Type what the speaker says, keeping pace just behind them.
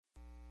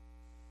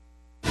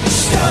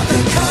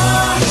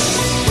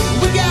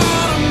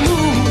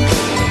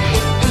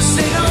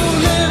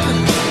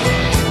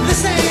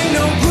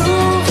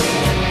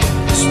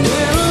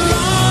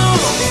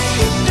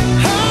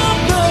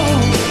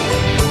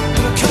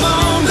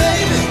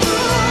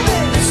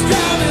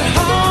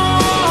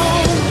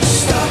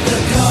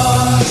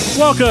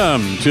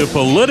Welcome to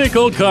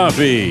Political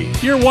Coffee,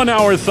 your 1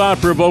 hour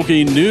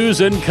thought-provoking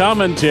news and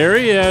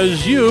commentary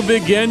as you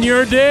begin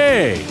your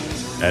day.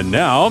 And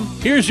now,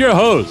 here's your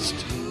host,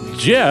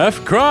 Jeff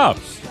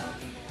Kropf.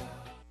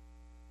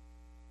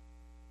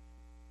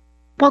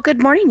 Well, good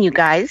morning, you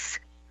guys.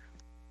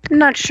 I'm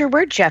not sure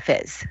where Jeff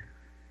is,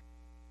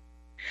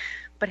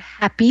 but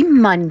happy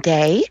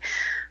Monday.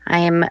 I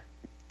am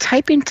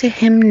typing to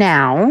him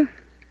now.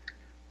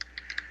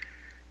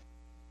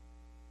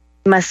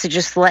 Must have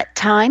just let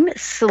time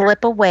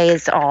slip away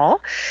is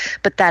all,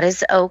 but that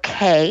is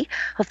okay.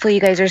 Hopefully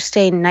you guys are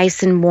staying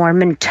nice and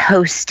warm and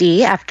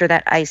toasty after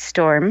that ice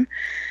storm.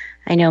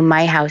 I know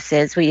my house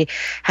is. We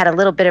had a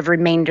little bit of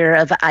remainder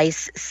of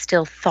ice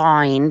still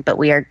thawing, but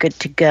we are good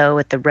to go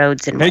with the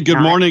roads and whatnot. Hey,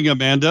 good morning,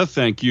 Amanda.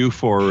 Thank you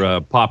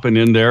for popping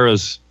in there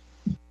as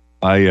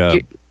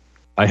I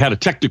had a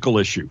technical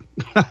with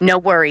No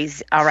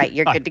worries. All right,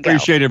 you're good to go.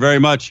 Appreciate it very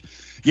much.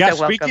 Yeah,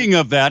 So speaking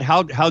of that,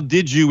 how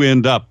did you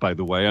end up, by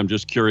the way? I'm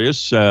just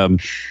curious,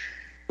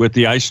 with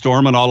the ice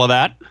storm and all of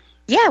that?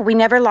 Yeah, we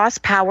never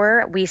lost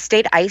power. We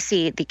stayed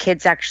icy. The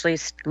kids actually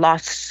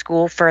lost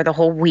school for the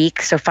whole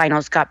week, so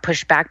finals got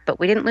pushed back, but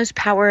we didn't lose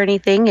power or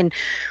anything, and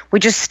we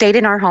just stayed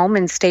in our home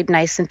and stayed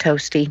nice and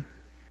toasty.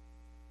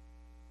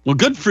 Well,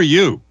 good for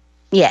you.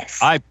 Yes.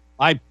 I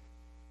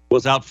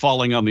was out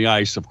falling on the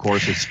ice, of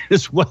course.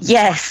 This was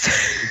Yes.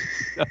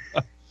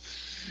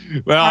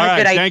 Well, all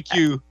right. Thank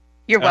you.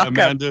 You're welcome.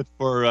 Amanda,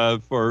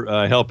 for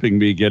helping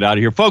me get out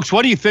of here. Folks,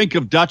 what do you think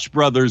of Dutch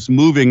brothers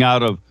moving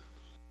out of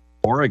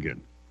Oregon?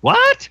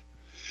 What?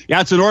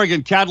 Yeah, it's an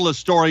Oregon Catalyst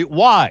story.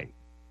 Why?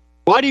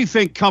 Why do you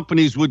think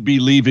companies would be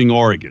leaving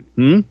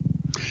Oregon?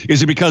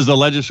 Is it because the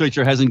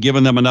legislature hasn't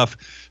given them enough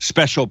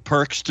special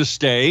perks to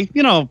stay?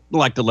 You know,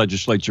 like the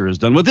legislature has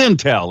done with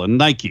Intel and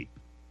Nike,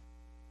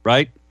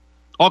 right?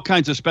 All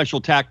kinds of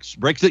special tax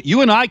breaks that you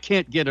and I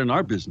can't get in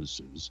our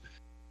businesses.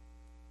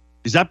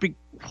 Is that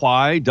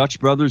why Dutch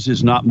Brothers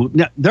is not moving?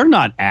 Now, they're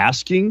not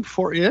asking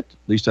for it. At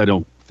least I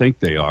don't think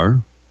they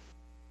are.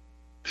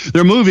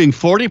 They're moving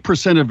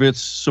 40% of its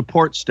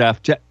support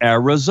staff to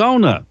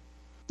Arizona.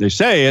 They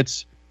say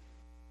it's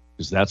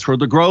because that's where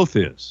the growth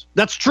is.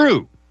 That's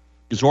true,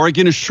 because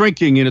Oregon is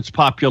shrinking in its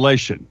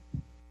population.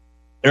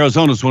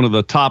 Arizona is one of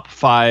the top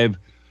 5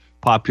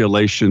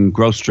 population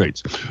growth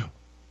states.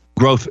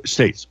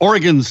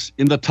 Oregon's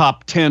in the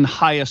top 10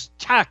 highest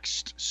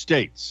taxed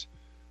states,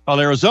 while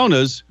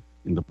Arizona's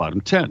in the bottom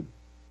 10.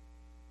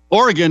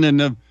 Oregon and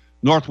the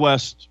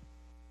Northwest,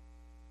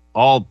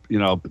 all,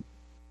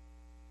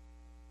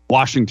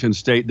 Washington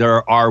State,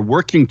 there are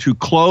working to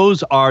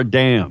close our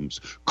dams,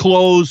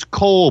 close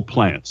coal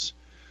plants,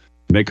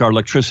 make our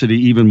electricity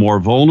even more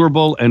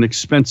vulnerable and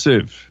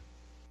expensive.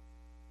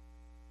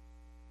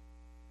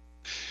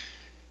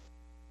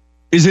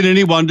 Is it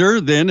any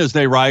wonder, then, as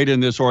they write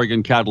in this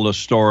Oregon Catalyst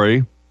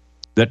story,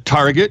 that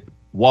Target,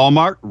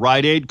 Walmart,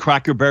 Rite Aid,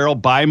 Cracker Barrel,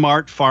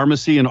 Bi-Mart,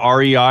 Pharmacy, and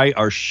REI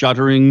are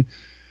shuttering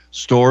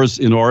stores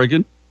in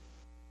Oregon?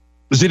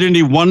 Is it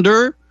any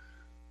wonder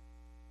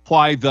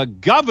why the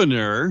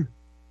governor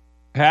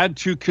had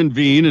to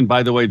convene, and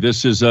by the way,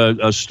 this is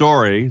a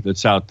story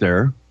that's out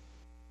there.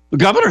 The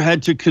governor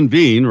had to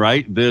convene,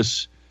 right,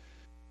 this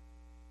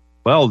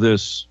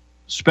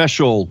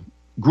special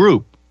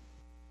group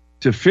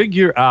to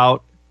figure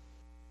out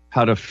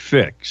how to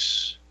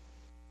fix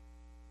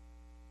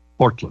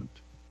Portland.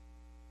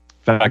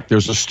 In fact,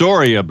 there's a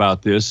story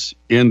about this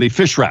in the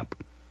Fish Wrap.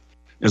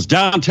 As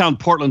downtown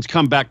Portland's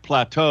comeback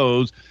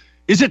plateaus,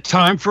 is it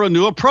time for a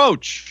new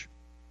approach?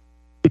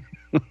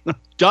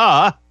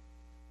 Duh.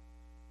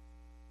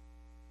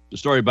 The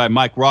story by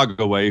Mike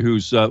Rogaway,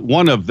 who's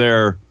one of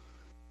their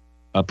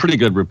pretty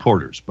good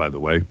reporters, by the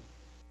way.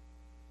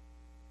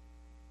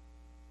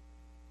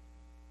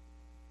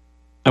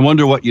 I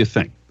wonder what you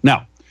think.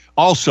 Now,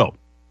 also,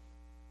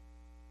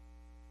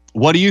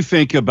 what do you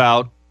think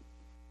about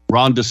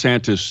Ron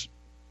DeSantis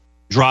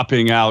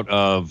dropping out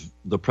of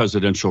the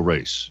presidential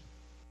race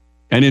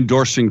and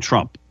endorsing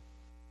Trump?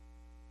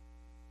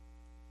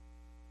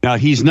 Now,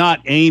 he's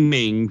not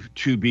aiming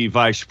to be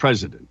vice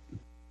president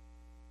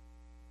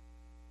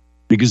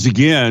because,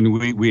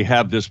 again, we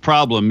have this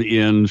problem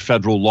in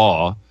federal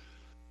law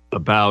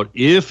about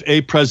if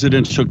a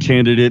presidential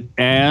candidate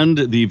and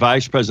the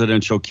vice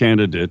presidential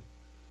candidate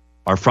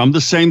are from the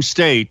same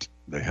state,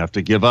 they have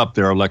to give up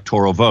their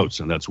electoral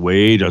votes. And that's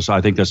I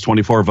think that's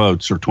 24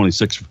 votes or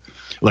 26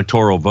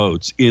 electoral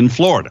votes in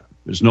Florida.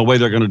 There's no way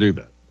they're going to do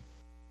that.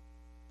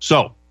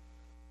 So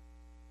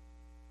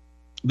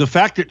the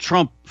fact that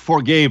Trump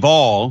forgave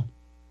all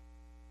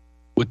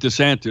with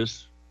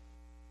DeSantis,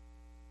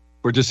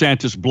 for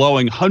DeSantis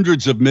blowing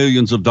hundreds of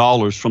millions of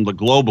dollars from the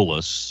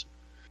globalists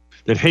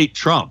that hate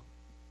Trump,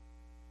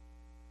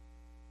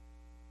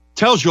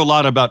 tells you a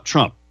lot about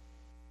Trump.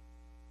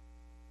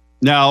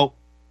 Now,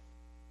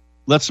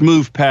 let's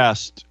move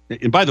past,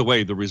 and by the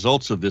way, the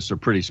results of this are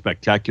pretty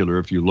spectacular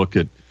if you look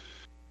at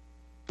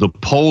the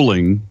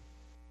polling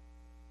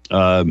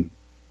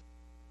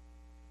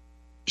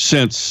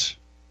since,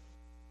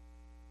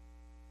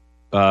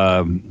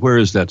 where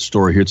is that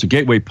story here? It's a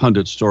Gateway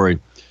Pundit story.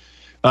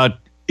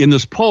 In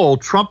this poll,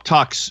 Trump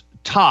tops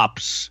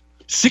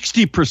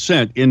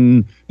 60%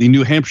 in the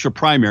New Hampshire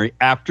primary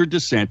after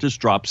DeSantis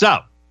drops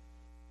out.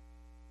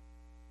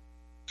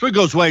 So it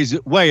goes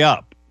way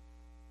up.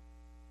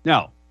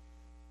 Now,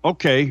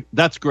 okay,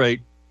 that's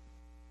great.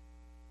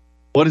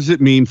 What does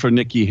it mean for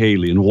Nikki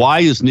Haley? And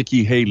why is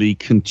Nikki Haley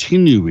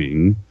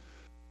continuing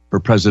her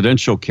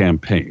presidential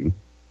campaign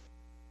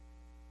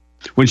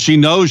when she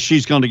knows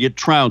she's going to get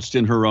trounced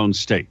in her own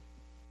state,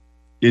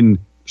 in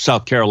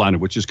South Carolina,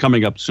 which is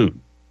coming up soon?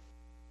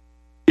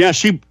 Yeah,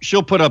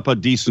 she'll put up a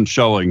decent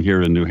showing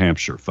here in New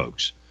Hampshire,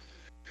 folks.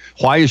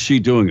 Why is she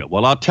doing it?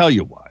 Well, I'll tell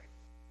you why.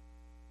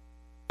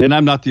 And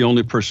I'm not the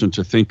only person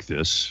to think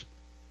this.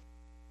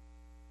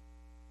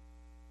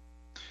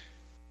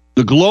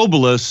 The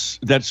globalists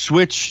that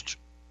switched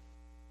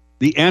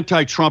the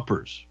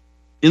anti-Trumpers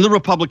in the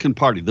Republican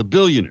Party, the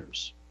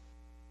billionaires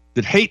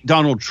that hate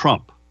Donald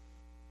Trump,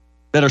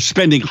 that are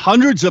spending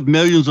hundreds of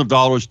millions of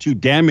dollars to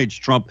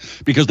damage Trump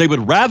because they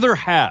would rather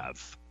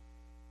have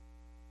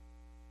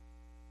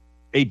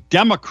a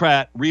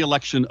Democrat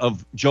re-election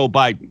of Joe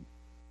Biden.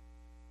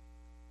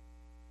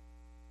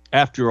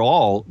 After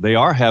all, they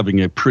are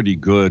having a pretty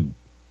good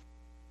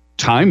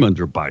time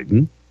under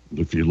Biden.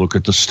 If you look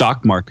at the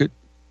stock market,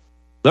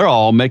 they're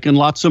all making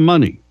lots of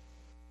money.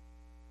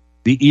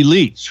 The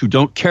elites who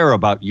don't care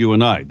about you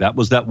and I. That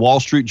was that Wall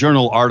Street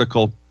Journal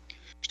article. I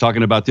was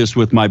talking about this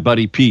with my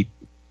buddy Pete.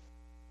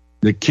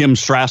 The Kim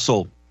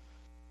Strassel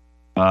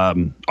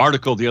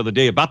article the other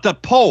day about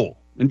that poll.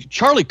 And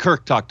Charlie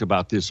Kirk talked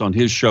about this on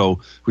his show,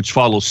 which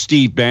follows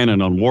Steve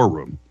Bannon on War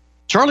Room.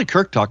 Charlie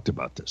Kirk talked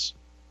about this.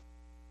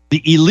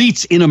 The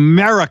elites in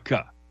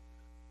America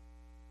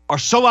are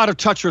so out of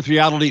touch with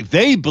reality,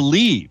 they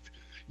believe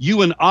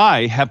you and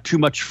I have too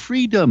much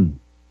freedom.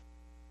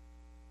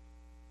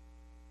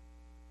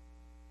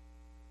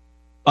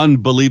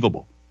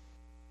 Unbelievable.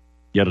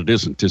 Yet it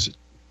isn't, is it?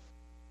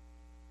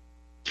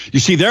 You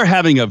see, they're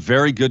having a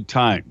very good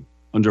time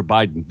under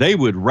Biden. They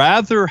would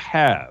rather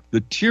have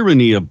the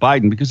tyranny of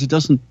Biden because it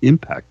doesn't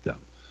impact them.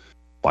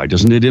 Why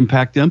doesn't it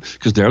impact them?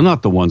 Because they're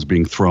not the ones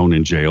being thrown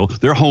in jail.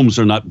 Their homes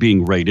are not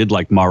being raided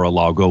like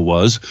Mar-a-Lago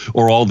was,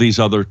 or all these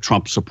other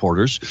Trump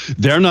supporters.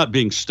 They're not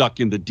being stuck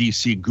in the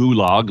D.C.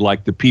 gulag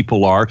like the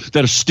people are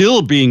that are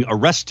still being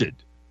arrested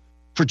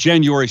for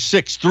January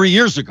 6th, 3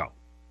 years ago.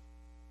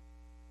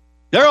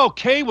 They're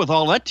okay with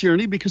all that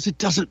tyranny because it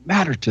doesn't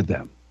matter to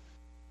them.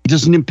 It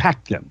doesn't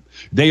impact them.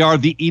 They are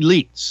the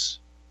elites.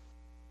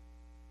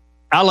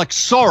 Alex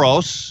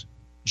Soros,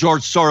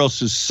 George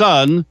Soros'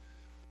 son,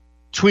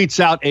 tweets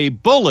out a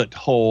bullet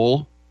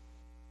hole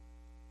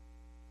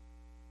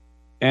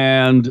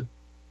and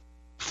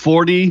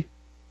 40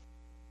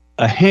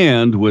 a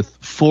hand with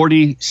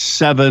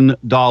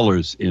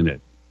 $47 in it.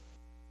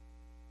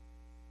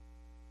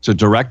 It's a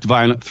direct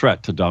violent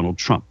threat to Donald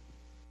Trump.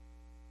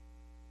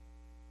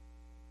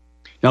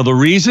 Now, the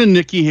reason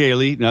Nikki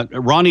Haley, now,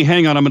 Ronnie,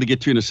 hang on, I'm going to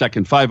get to you in a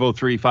second.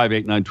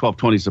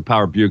 503-589-1220 is the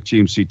Power Buick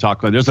GMC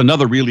talk line. There's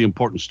another really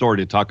important story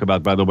to talk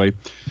about, by the way.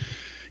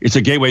 It's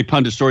a Gateway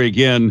Pundit story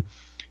again.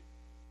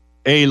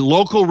 A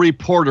local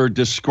reporter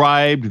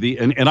described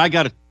and I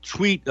got a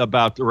tweet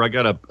about, or I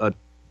got a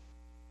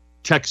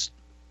text,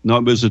 no,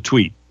 it was a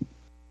tweet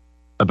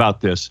about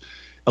this.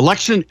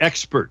 Election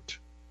expert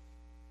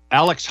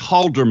Alex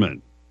Halderman,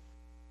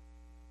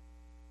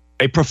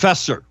 a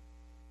professor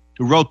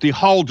who wrote the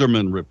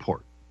Halderman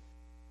Report,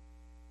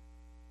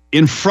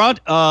 in front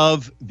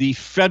of the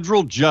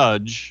federal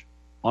judge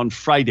on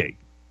Friday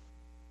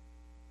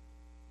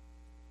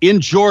in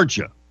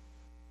Georgia,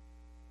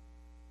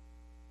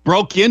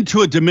 broke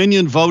into a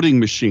Dominion voting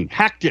machine,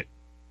 hacked it,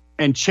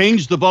 and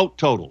changed the vote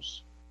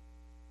totals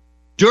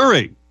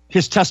during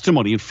his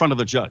testimony in front of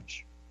the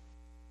judge.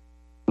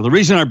 Now, the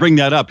reason I bring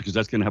that up, because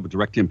that's going to have a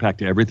direct impact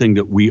to everything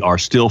that we are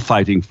still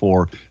fighting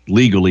for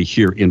legally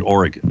here in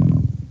Oregon.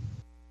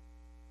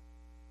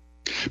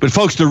 But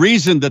folks, the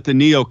reason that the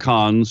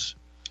neocons,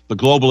 the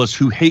globalists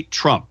who hate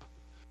Trump,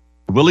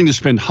 are willing to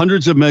spend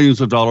hundreds of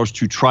millions of dollars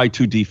to try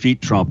to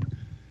defeat Trump,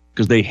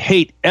 because they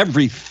hate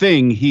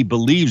everything he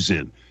believes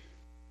in.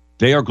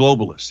 They are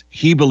globalists.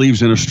 He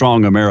believes in a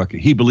strong America.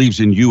 He believes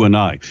in you and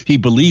I. He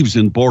believes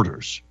in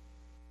borders.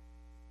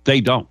 They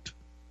don't.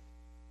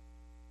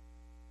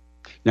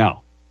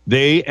 Now,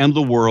 they and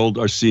the world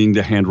are seeing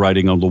the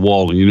handwriting on the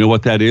wall. And you know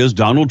what that is?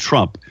 Donald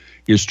Trump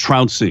is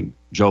trouncing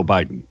Joe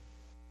Biden.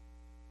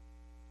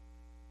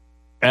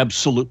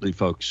 Absolutely,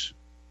 folks.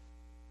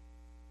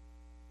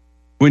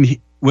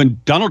 When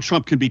Donald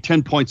Trump can be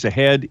 10 points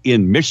ahead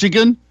in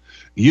Michigan,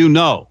 you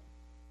know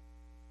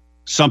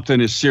something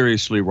is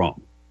seriously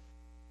wrong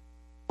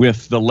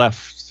with the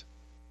left,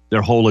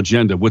 their whole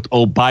agenda, with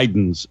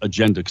Biden's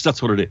agenda, because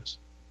that's what it is.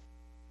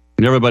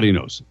 And everybody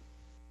knows it.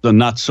 The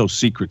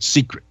not-so-secret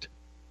secret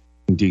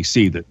in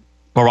D.C. that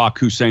Barack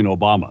Hussein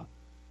Obama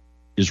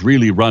is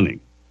really running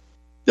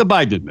the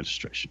Biden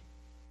administration.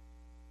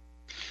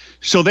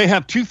 So they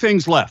have two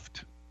things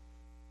left.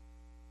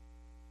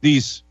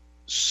 These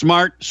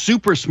smart,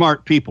 super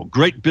smart people,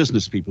 great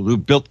business people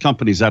who've built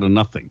companies out of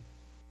nothing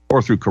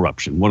or through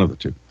corruption, one of the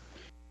two.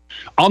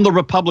 on the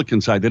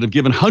Republican side that have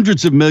given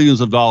hundreds of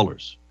millions of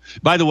dollars.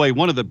 By the way,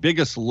 one of the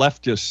biggest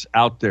leftists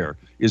out there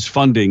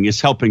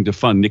is helping to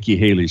fund Nikki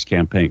Haley's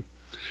campaign.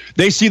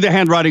 They see the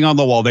handwriting on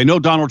the wall. They know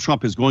Donald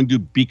Trump is going to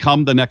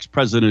become the next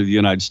president of the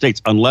United States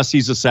unless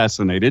he's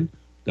assassinated.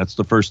 That's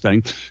the first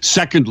thing.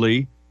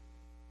 Secondly,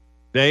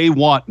 they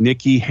want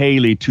Nikki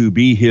Haley to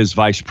be his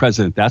vice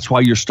president. That's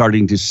why you're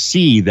starting to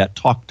see that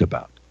talked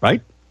about,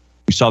 right?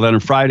 We saw that on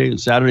Friday and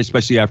Saturday,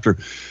 especially after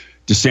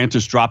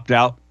DeSantis dropped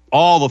out.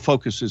 All the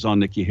focus is on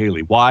Nikki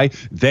Haley. Why?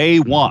 They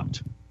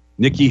want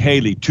Nikki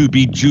Haley to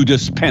be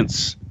Judas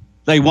Pence.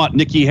 They want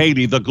Nikki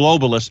Haley, the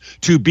globalist,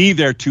 to be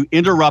there to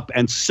interrupt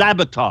and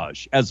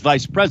sabotage as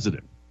vice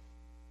president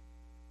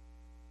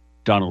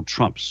Donald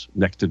Trump's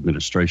next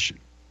administration.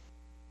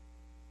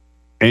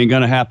 Ain't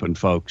going to happen,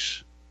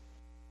 folks.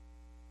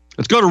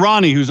 Let's go to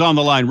Ronnie, who's on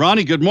the line.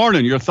 Ronnie, good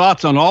morning. Your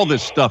thoughts on all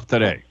this stuff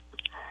today?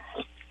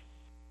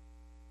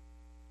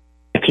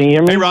 Can you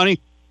hear me? Hey,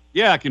 Ronnie.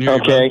 Yeah, I can hear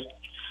you. Okay.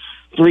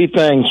 Three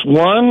things.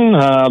 One,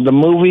 the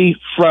movie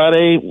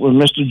Friday with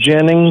Mr.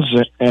 Jennings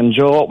and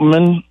Joe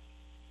Altman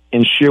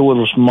in Sherwood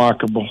was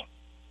remarkable.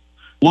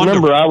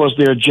 Wonderful. Remember, I was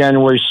there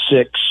January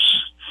 6th,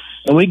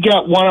 and we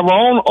got one of our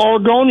own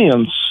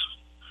Oregonians,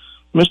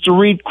 Mr.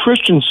 Reed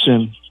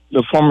Christensen,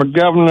 the former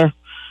governor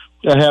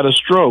that had a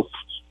stroke.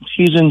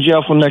 He's in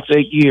jail for the next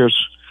 8 years.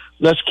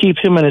 Let's keep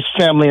him and his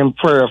family in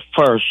prayer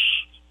first.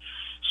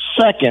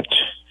 Second,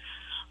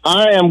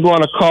 I am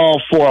going to call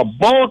for a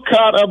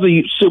boycott of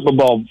the Super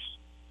Bowl.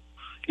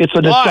 It's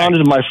a dishonor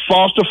to my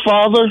foster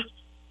father.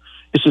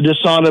 It's a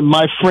dishonor to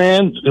my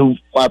friend, who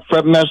I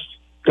met,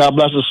 God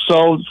bless his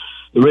soul,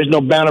 the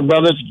original Banner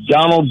Brothers,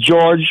 Donald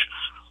George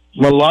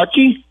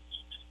Malarkey,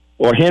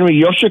 or Henry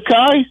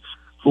Yoshikai,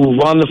 who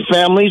run the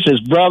families.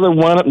 His brother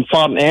went up and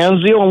fought in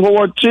Anzio in World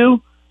War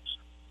II.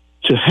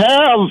 To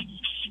have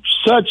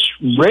such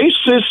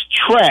racist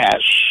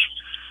trash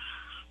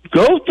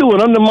go through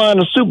and undermine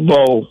the Super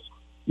Bowl,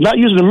 not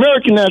using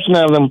American national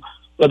anthem,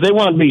 but they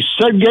want to be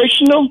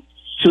segregational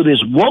to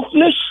this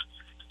wokeness,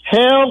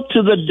 hell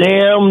to the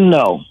damn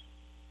no.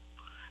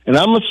 And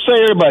I'm going to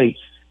say, everybody,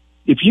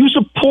 if you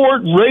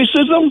support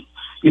racism,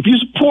 if you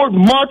support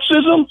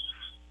Marxism,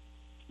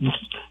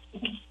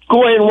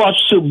 go ahead and watch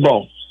the Super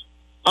Bowl.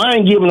 I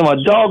ain't giving them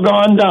a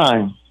doggone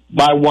dime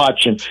by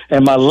watching.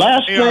 And my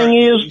last thing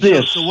is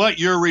this. So what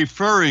you're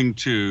referring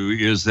to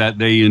is that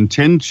they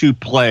intend to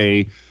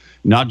play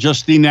not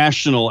just the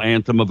national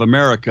anthem of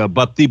America,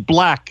 but the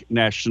black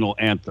national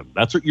anthem.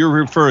 That's what you're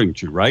referring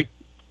to, right?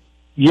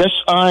 Yes,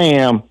 I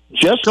am.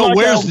 Just so like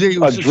where's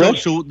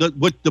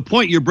the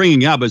point you're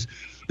bringing up is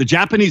the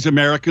Japanese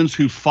Americans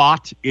who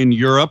fought in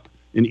Europe,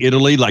 in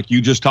Italy, like you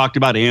just talked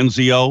about,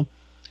 Anzio,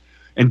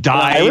 and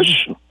died.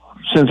 Irish,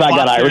 since I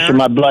got Irish in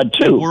my blood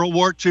too. World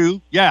War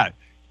II, yeah.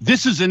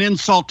 This is an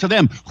insult to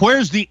them.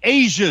 Where's the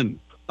Asian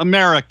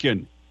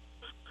American?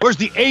 Where's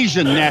the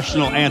Asian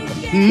national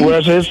anthem?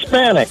 Where's the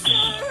Hispanics?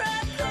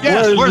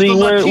 Yes, where's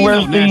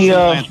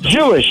the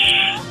Jewish?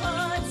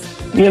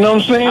 You know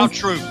what I'm saying? How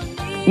true.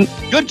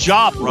 Good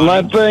job, Ron.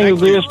 My thing is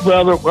this,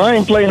 brother. I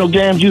ain't playing no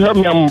games. You heard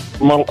me on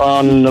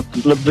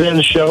the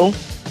Ben show.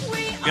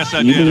 Yes, I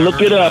You did. can look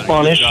it up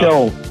on his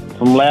show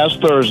from last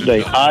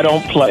Thursday. I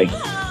don't play.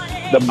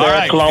 The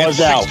bear claw is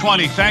out.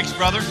 6:20. Thanks,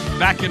 brother.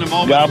 Back in a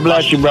moment. God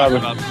bless you,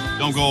 brother.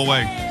 Don't go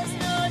away.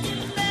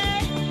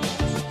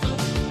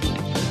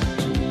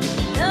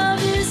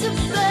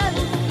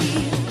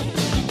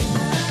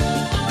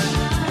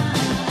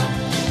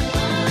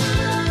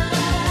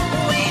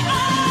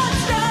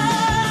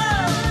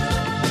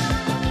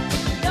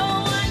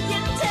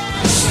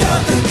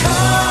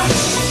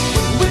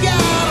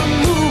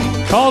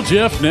 Call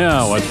Jeff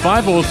now at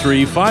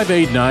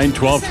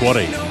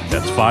 503-589-1220.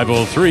 That's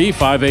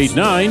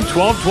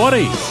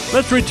 503-589-1220.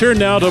 Let's return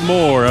now to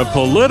more of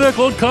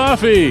Political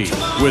Coffee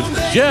with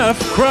Jeff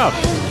Krupp.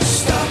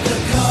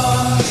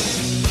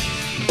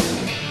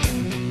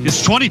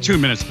 It's 22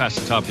 minutes past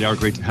the top of the hour.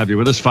 Great to have you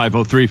with us.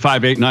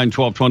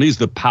 503-589-1220 is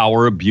the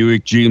Power of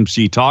Buick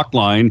GMC talk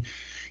line.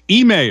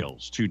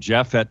 Emails to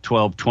Jeff at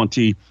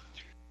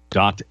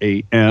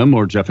 1220.am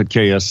or Jeff at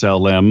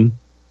KSLM.news.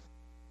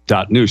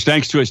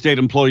 Thanks to a state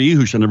employee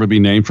who shall never be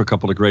named for a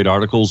couple of great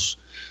articles.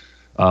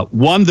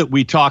 One that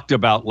we talked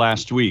about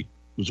last week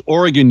was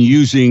Oregon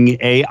using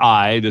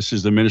AI. This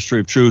is the Ministry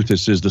of Truth.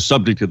 This is the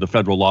subject of the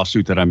federal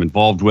lawsuit that I'm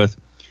involved with.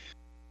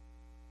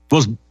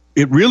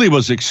 It really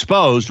was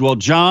exposed. Well,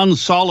 John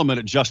Solomon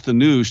at Just the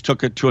News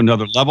took it to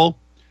another level.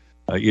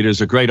 It is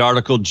a great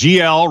article.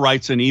 GL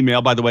writes an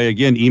email. By the way,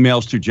 again,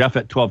 emails to Jeff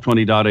at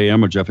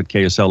 1220.am or Jeff at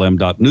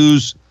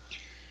KSLM.news.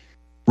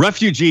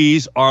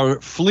 Refugees are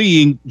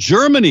fleeing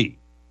Germany.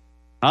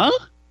 Huh?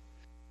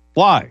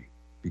 Why?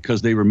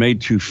 Because they were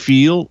made to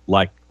feel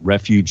like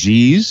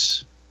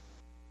refugees.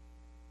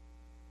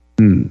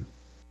 And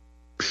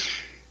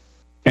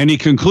he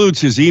concludes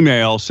his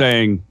email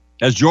saying,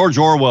 as George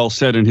Orwell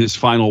said in his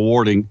final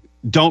warning,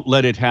 don't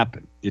let it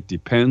happen. It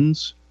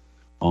depends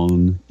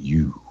on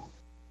you.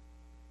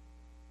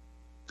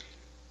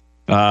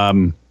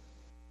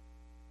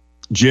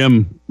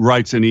 Jim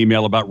writes an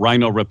email about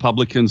Rhino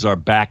Republicans are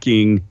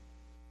backing,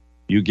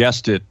 you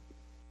guessed it,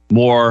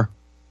 more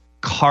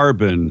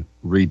carbon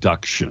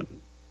reduction.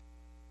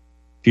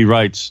 He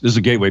writes, this is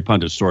a Gateway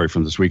Pundit story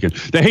from this weekend.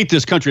 They hate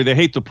this country. They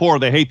hate the poor.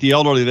 They hate the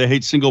elderly. They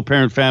hate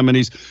single-parent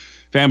families.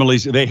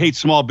 They hate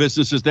small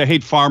businesses. They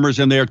hate farmers,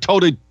 and they are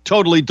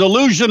totally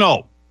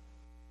delusional.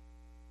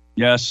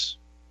 Yes,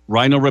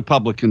 Rhino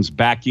Republicans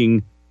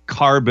backing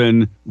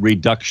carbon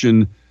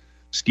reduction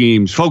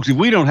schemes. Folks, if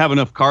we don't have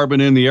enough carbon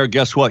in the air,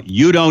 guess what?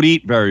 You don't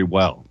eat very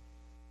well.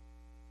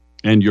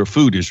 And your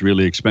food is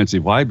really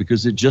expensive. Why?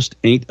 Because it just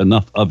ain't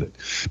enough of it.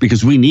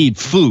 Because we need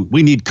food.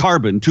 We need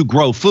carbon to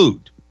grow food.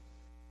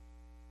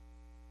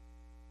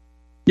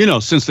 You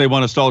know, since they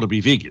want us all to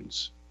be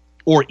vegans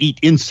or eat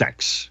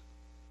insects.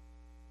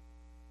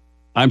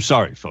 I'm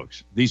sorry,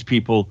 folks. These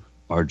people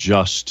are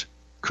just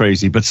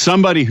crazy. But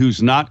somebody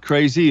who's not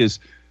crazy is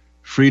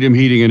Freedom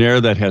Heating and Air,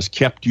 that has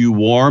kept you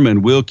warm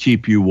and will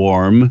keep you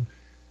warm.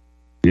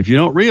 If you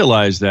don't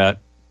realize that,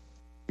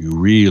 you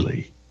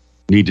really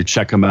need to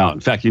check them out.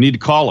 In fact, you need to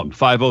call them,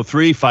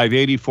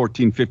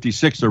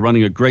 503-580-1456. They're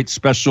running a great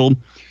special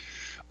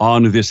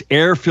on this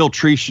air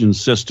filtration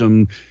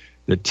system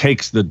that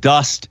takes the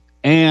dust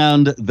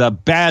and the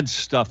bad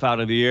stuff out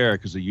of the air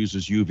because it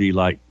uses UV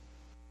light.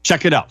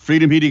 Check it out,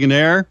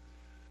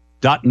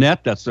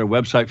 freedomheatingandair.net. That's their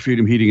website,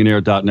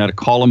 freedomheatingandair.net.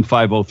 Call them,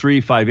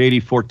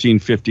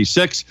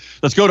 503-580-1456.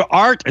 Let's go to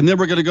Art, and then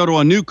we're going to go to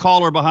a new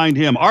caller behind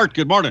him. Art,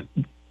 good morning.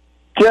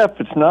 Jeff,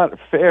 it's not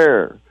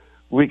fair.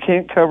 We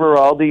can't cover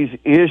all these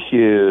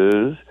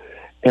issues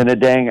in a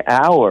dang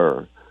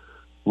hour.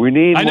 We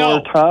need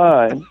more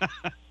time,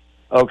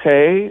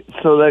 okay,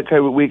 so that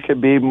we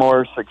could be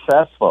more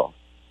successful.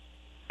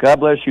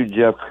 God bless you,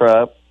 Jeff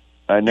Krupp.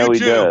 I know he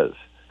does.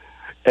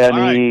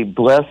 And he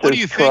blesses Trump. What do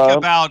you think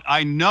about,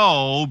 I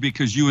know,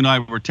 because you and I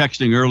were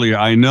texting earlier,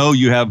 I know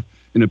you have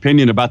an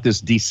opinion about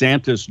this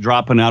DeSantis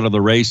dropping out of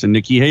the race and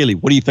Nikki Haley.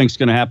 What do you think is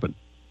going to happen?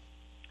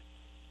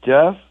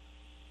 Jeff,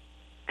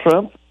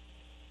 Trump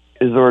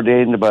is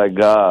ordained by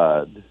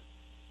God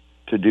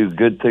to do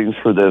good things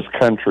for this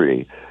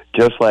country,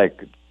 just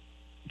like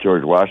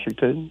George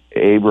Washington,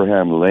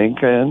 Abraham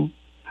Lincoln,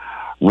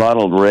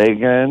 Ronald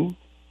Reagan,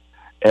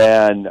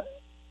 and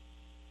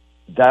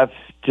that's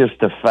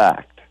just a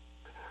fact.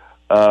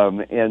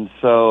 And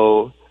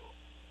so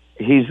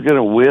he's going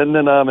to win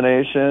the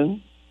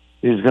nomination.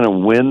 He's going to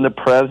win the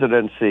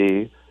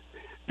presidency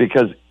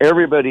because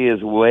everybody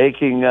is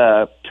waking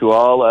up to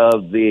all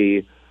of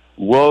the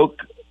woke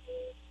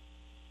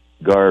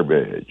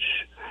garbage.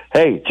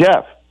 Hey,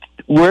 Jeff,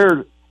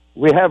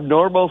 we have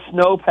normal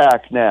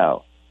snowpack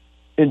now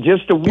in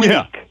just a week.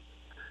 Yeah.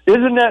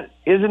 Isn't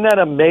that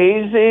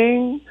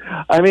amazing?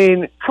 I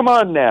mean, come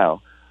on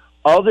now.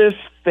 All this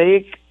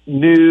fake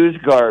news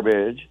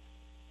garbage,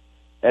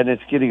 and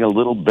it's getting a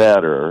little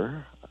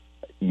better.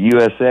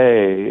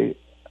 USA,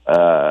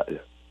 the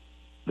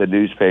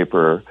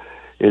newspaper,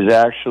 is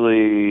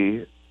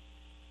actually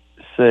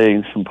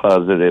saying some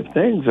positive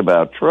things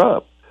about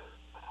Trump.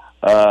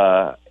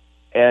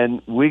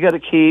 And we got to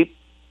keep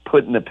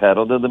putting the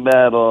pedal to the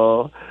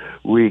metal.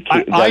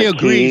 I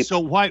agree. So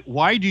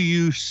why do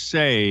you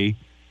say,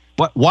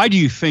 why do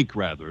you think,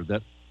 rather,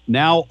 that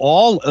now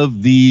all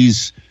of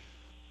these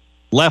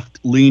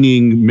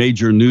left-leaning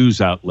major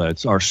news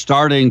outlets are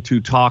starting to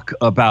talk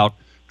about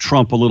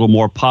Trump a little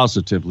more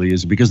positively?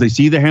 Is it because they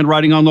see the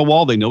handwriting on the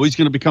wall? They know he's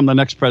going to become the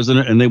next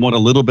president and they want a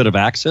little bit of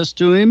access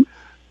to him?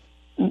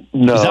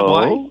 No, is that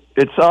why?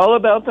 It's all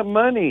about the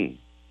money.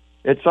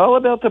 It's all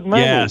about the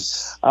money.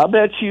 Yes. I'll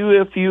bet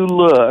you if you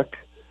look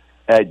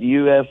at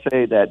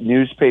USA, that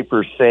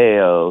newspaper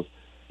sales,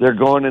 they're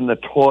going in the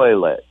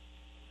toilet.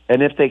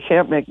 And if they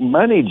can't make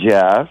money,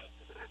 Jeff,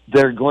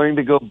 they're going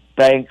to go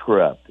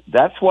bankrupt.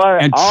 That's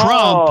why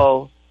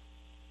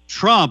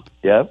Trump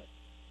yep.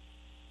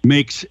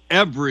 makes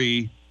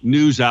every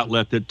news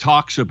outlet that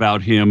talks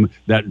about him,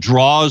 that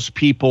draws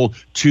people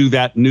to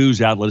that news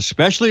outlet,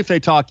 especially if they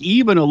talk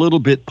even a little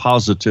bit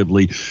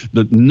positively.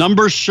 The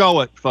numbers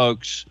show it,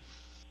 folks.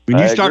 When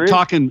you start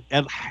talking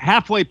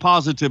halfway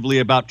positively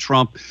about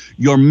Trump,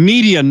 your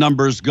media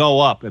numbers go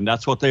up, and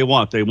that's what they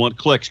want. They want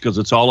clicks because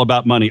it's all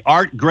about money.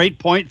 Art, great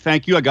point.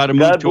 Thank you. I got to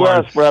move to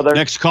our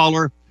next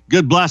caller.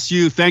 God bless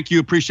you. Thank you.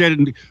 Appreciate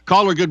it.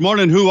 Caller, good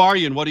morning. Who are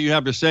you, and what do you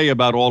have to say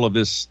about all of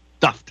this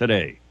stuff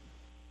today?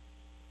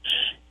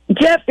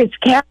 Jeff, it's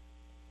Kathy.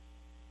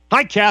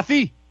 Hi,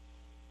 Kathy.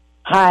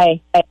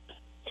 Hi.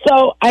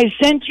 So I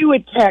sent you a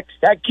text.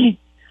 I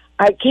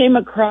came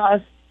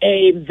across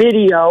a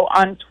video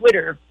on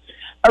Twitter.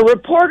 A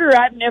reporter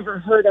I've never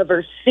heard of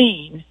or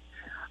seen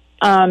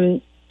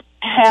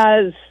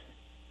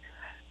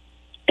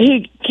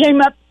he came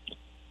up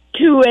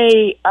to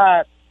a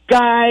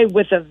guy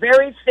with a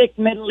very thick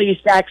Middle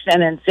East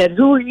accent and said,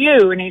 "Who are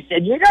you?" And he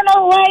said, "You don't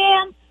know who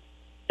I am?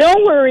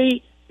 Don't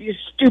worry, you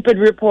stupid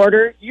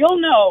reporter.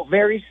 You'll know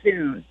very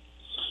soon."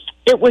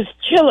 It was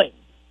chilling.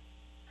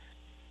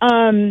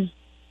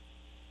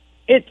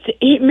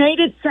 He made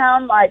it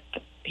sound like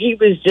he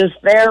was just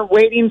there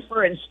waiting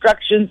for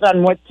instructions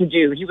on what to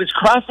do. He was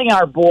crossing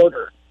our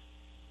border.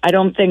 I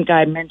don't think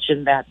I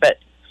mentioned that, but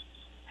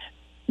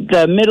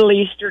the Middle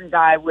Eastern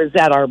guy was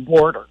at our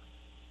border.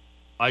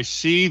 I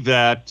see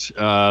that.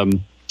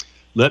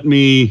 Let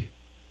me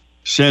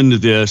send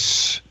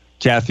this,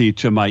 Kathy,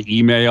 to my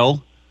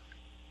email,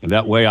 and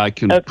that way I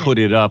can put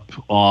it up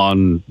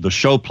on the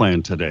show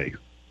plan today.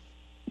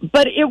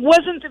 But it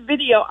wasn't a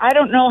video. I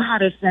don't know how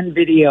to send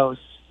videos.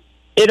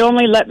 It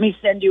only let me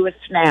send you a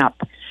snap.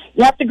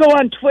 You have to go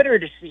on Twitter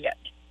to see it.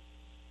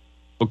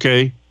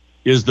 Okay.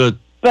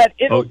 But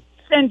it'll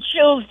send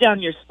chills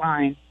down your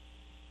spine.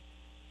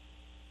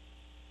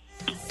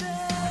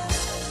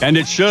 And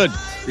it should,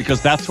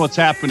 because that's what's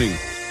happening.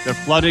 They're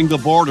flooding the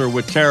border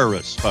with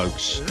terrorists,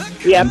 folks.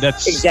 Yep, and at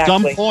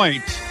some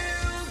point,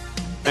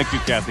 thank you,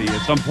 Kathy,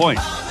 at some point,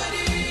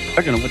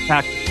 they're going to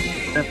attack.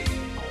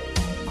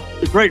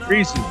 It's a great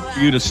reason for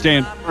you to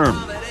stand firm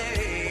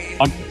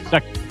on the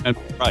Second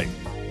Amendment right.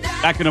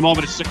 Back in a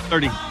moment at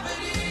 6:30.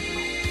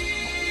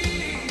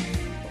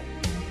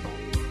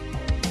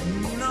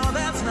 No,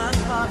 that's not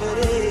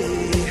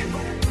poverty.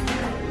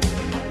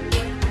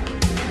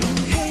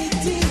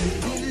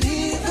 Hating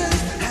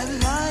believers have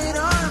light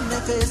on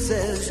their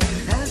faces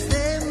as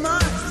they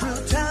march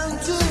through town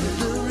to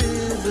the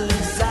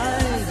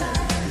riverside.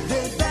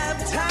 They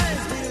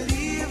baptize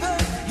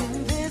believers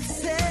in this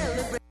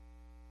celebration.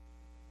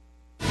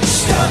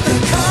 Stop the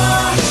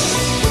car.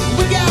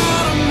 We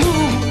gotta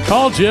move.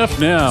 Call Jeff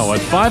now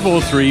at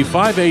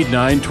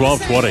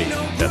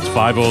 503-589-1220. That's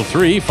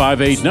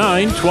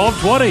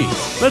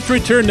 503-589-1220. Let's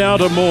return now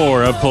to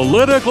more of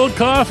Political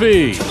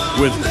Coffee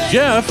with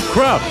Jeff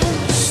Krupp.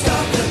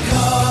 Stop the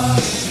car.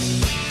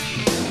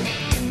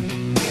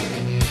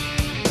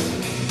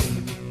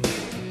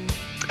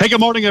 Hey, good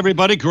morning,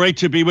 everybody. Great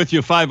to be with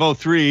you.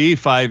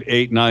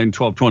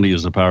 503-589-1220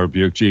 is the Power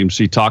Buick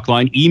GMC talk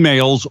line.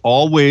 Emails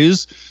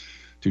always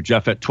to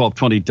Jeff at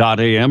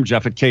 1220.am,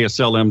 Jeff at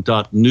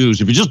KSLM.news.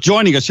 If you're just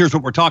joining us, here's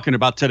what we're talking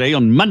about today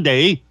on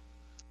Monday.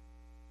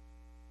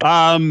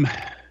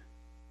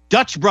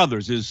 Dutch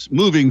Brothers is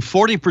moving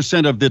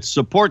 40% of its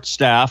support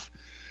staff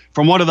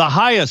from one of the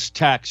highest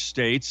tax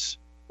states,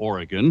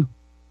 Oregon,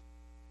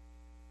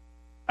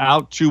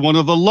 out to one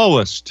of the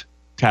lowest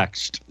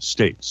taxed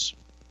states,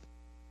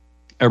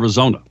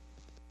 Arizona,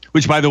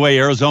 which, by the way,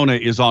 Arizona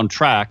is on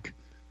track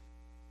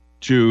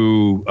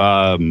to,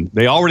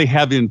 they already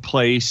have in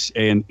place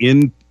an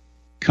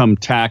income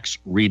tax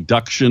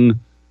reduction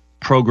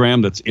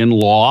program that's in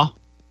law.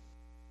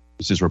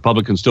 Since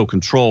Republicans still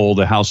control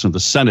the House and the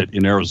Senate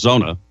in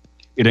Arizona,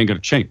 it ain't going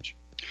to change.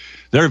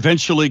 They're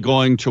eventually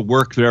going to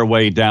work their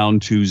way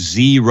down to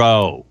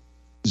zero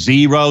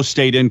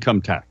state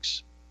income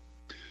tax.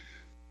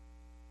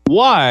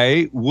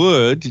 Why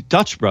would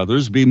Dutch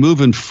Brothers be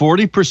moving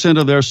 40%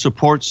 of their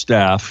support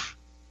staff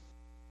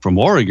from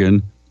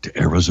Oregon to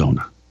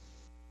Arizona?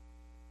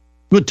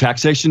 Would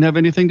taxation have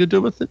anything to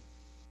do with it?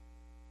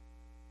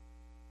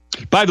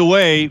 By the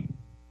way,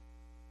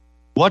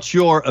 what's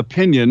your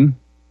opinion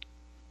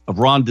of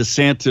Ron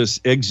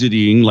DeSantis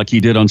exiting like he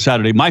did on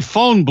Saturday? My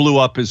phone blew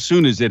up as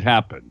soon as it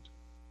happened.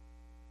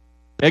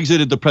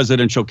 Exited the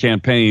presidential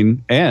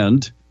campaign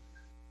and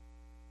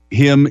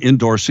him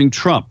endorsing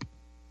Trump.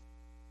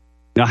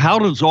 Now, how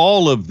does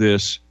all of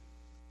this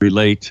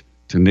relate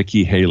to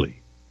Nikki Haley?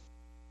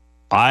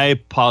 I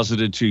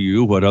posited to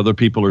you what other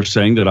people are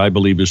saying that I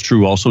believe is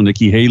true also.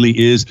 Nikki Haley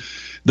is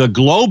the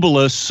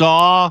globalist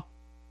saw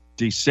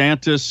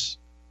DeSantis,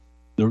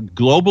 the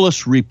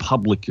globalist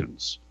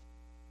Republicans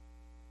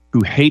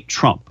who hate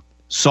Trump,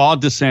 saw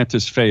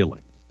DeSantis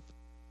failing,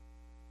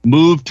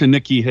 moved to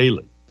Nikki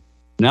Haley.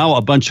 Now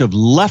a bunch of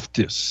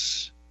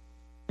leftists,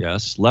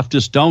 yes,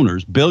 leftist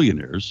donors,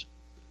 billionaires,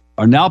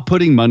 are now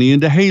putting money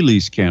into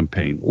Haley's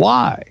campaign.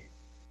 Why?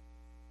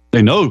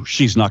 They know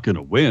she's not going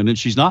to win, and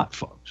she's not,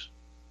 folks.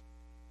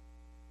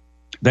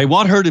 They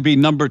want her to be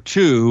number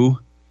two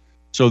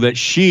so that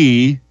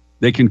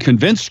they can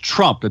convince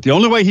Trump that the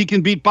only way he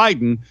can beat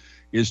Biden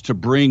is to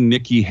bring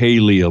Nikki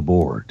Haley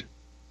aboard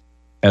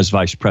as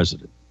vice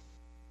president.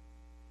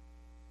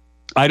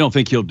 I don't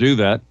think he'll do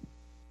that.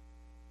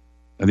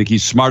 I think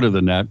he's smarter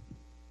than that.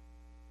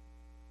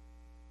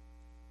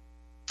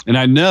 And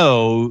I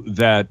know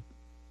that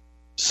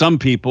some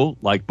people,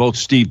 like both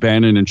Steve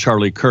Bannon and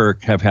Charlie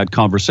Kirk, have had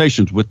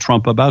conversations with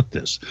Trump about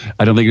this.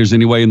 I don't think there's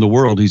any way in the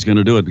world he's going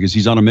to do it because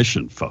he's on a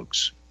mission,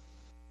 folks,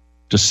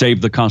 to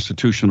save the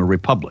constitutional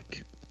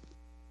republic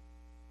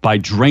by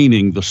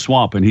draining the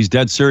swamp. And he's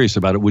dead serious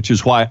about it, which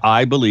is why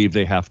I believe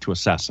they have to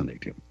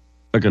assassinate him.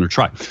 They're going to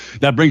try.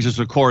 That brings us,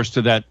 of course,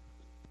 to that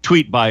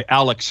tweet by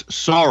Alex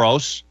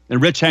Soros.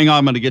 And Rich, hang on,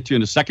 I'm going to get to you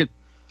in a second.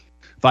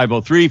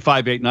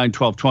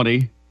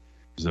 503-589-1220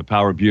 is the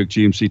Power Buick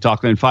GMC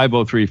talk line.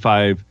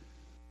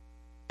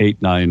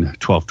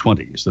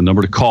 503-589-1220 is the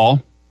number to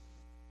call.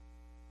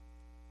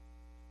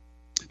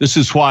 This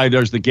is why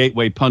there's the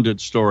Gateway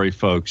Pundit story,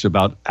 folks,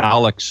 about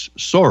Alex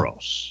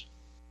Soros,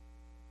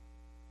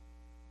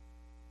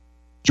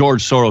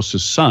 George Soros'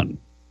 son,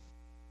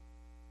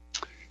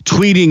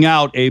 tweeting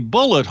out a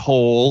bullet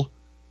hole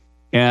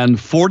and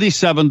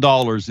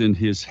 $47 in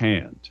his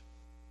hand.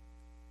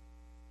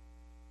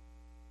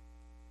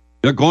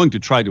 They're going to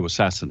try to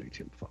assassinate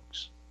him,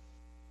 folks.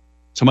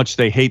 So much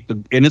they hate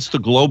and it's the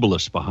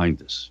globalists behind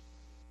this.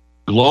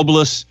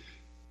 Globalists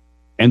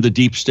and the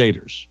deep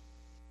staters.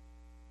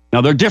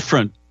 Now, they're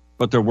different,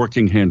 but they're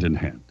working hand in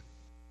hand.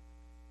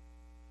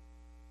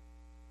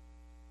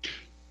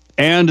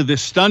 And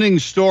this stunning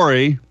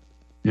story,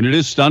 and it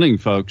is stunning,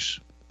 folks,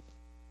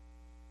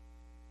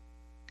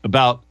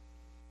 about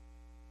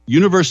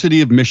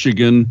University of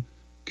Michigan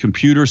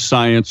computer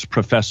science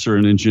professor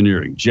in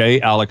engineering,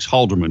 J. Alex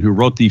Halderman, who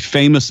wrote the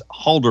famous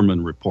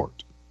Halderman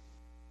report,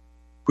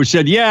 which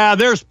said, yeah,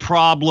 there's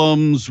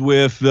problems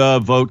with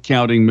vote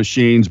counting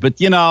machines, but,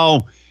 you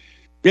know,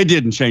 it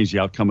didn't change the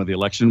outcome of the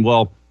election.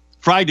 Well,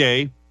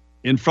 Friday,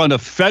 in front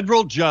of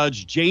federal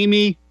judge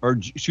Amy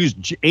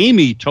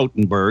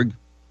Totenberg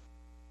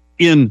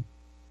in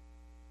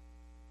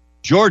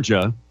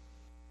Georgia,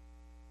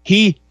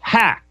 he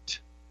hacked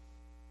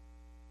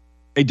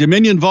a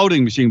Dominion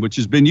voting machine, which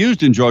has been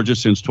used in Georgia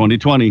since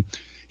 2020.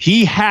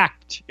 He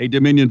hacked a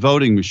Dominion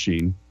voting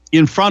machine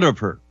in front of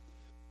her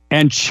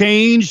and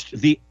changed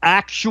the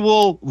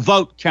actual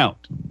vote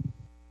count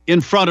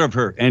in front of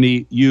her. And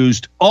he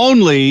used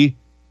only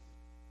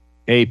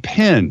a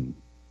pen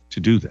to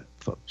do that,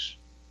 folks.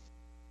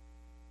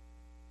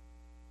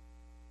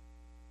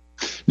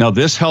 Now,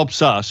 this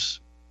helps us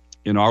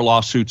in our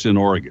lawsuits in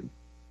Oregon.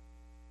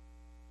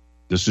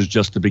 This is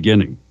just the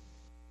beginning.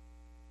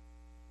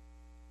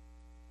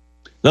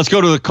 Let's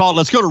go to the call.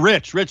 Let's go to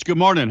Rich. Rich, good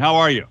morning. How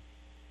are you?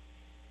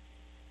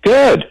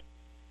 Good.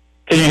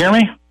 Can you hear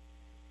me?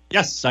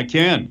 Yes, I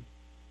can.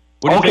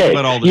 What do you think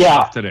about all this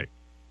stuff today?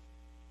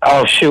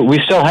 Oh, shoot. We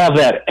still have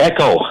that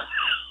echo.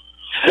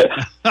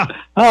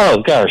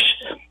 Oh, gosh.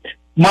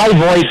 My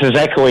voice is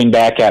echoing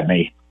back at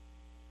me.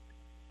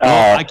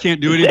 Well, I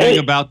can't do anything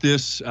about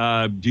this.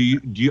 Are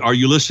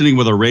you listening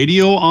with a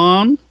radio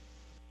on?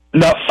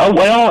 No. Oh,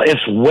 well, I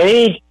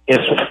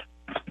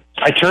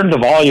turned the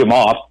volume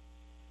off.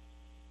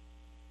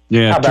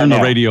 Yeah, turn the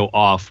radio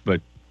off,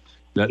 but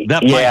that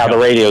the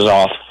radio's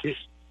off.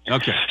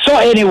 Okay. So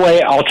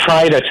anyway, I'll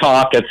try to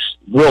talk. It's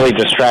really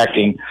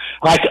distracting.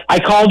 I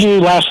called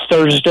you last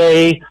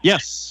Thursday.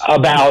 Yes.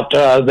 About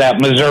that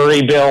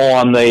Missouri bill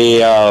on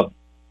the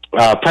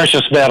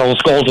precious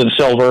metals, gold and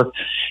silver,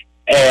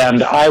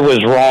 and I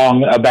was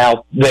wrong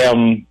about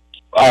them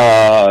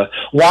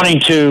wanting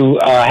to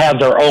have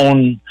their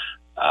own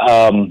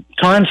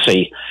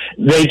currency.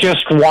 They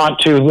just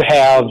want to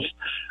have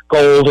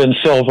gold and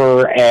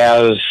silver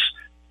as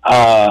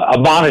a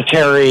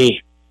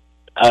monetary,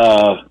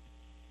 I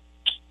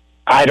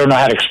don't know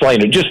how to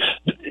explain it, just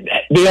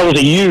be able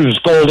to use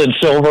gold and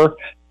silver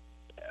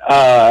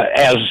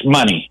as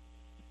money.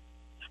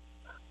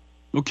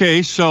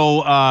 Okay,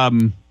 so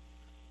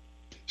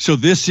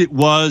this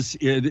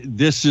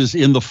is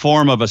in the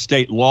form of a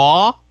state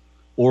law,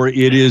 or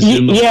it is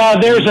in the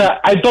there's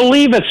I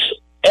believe it's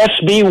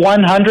SB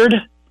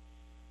 100.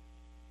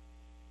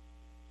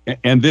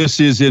 And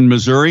this is in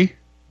Missouri?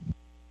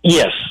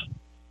 Yes.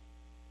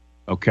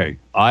 Okay,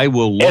 I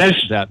will look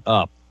that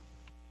up.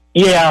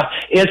 Yeah,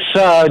 it's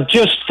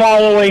just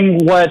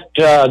following what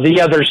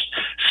the other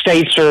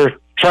states are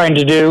trying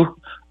to do.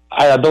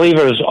 I believe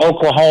it was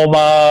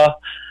Oklahoma,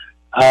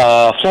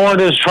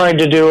 Florida's trying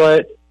to do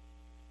it.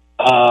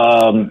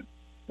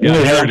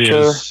 New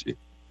Hampshire.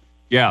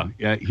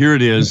 Here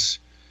it is.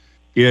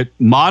 It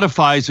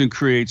modifies and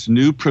creates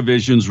new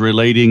provisions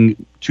relating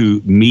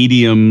to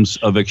mediums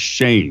of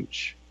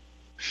exchange.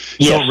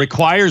 Yes. So it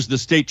requires the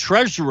state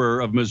treasurer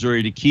of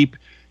Missouri to keep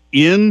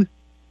in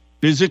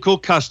physical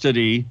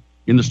custody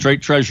in the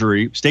state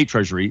treasury,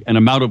 an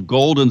amount of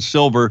gold and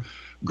silver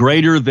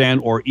greater than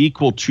or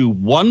equal to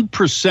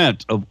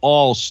 1% of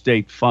all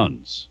state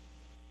funds.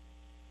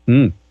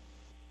 Yeah,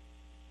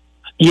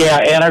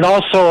 and it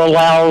also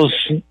allows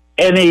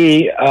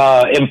any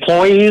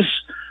employees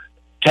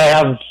to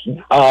have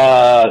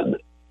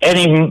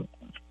any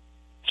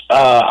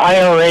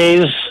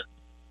IRAs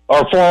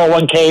or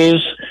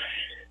 401ks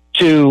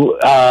to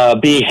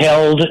be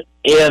held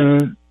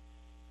in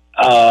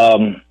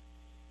God,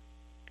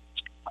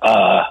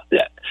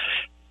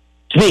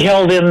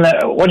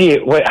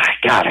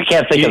 I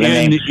can't think of the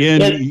name.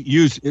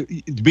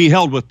 To be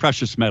held with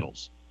precious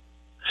metals.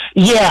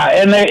 Yeah,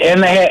 and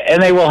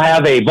they will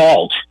have a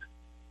vault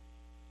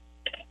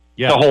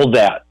to hold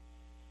that.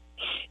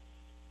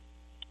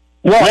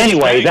 Well,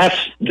 anyway, that's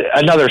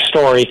another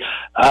story.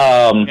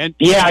 I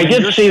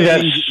did see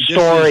that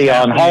story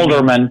on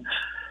Halderman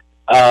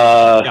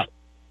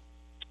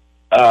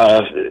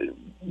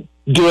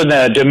doing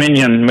the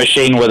Dominion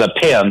machine with a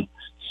pen.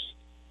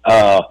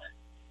 But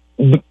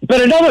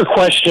another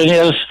question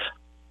is,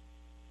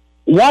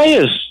 why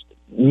is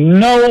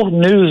no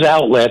news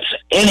outlets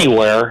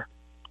anywhere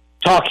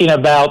talking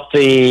about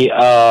the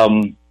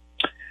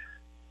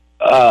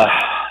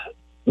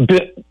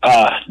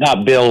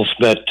not bills,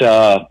 but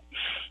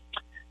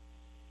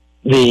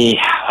the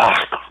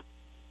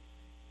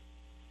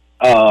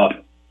oh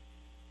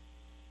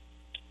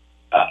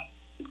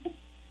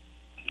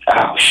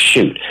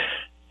shoot!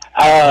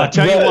 I'll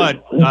tell you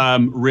what,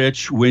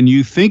 Rich. When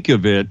you think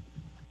of it,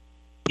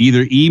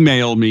 either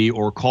email me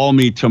or call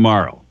me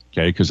tomorrow.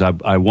 Okay, because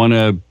I want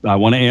to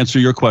answer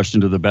your question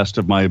to the best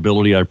of my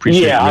ability. I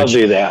appreciate. Yeah, I'll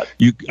do that.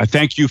 I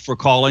thank you for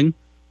calling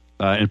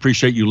and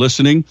appreciate you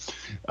listening.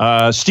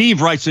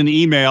 Steve writes an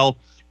email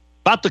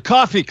about the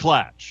coffee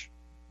clutch.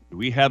 Do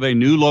we have a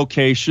new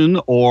location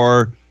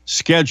or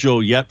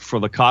schedule yet for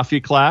the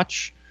coffee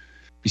clutch?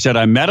 He said,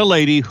 I met a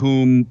lady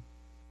whom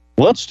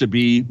wants to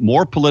be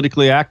more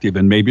politically active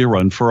and maybe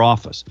run for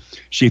office.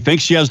 She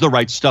thinks she has the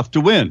right stuff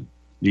to win,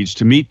 needs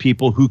to meet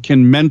people who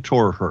can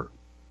mentor her.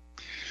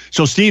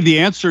 So, Steve, the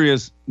answer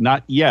is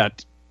not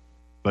yet,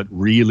 but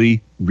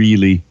really,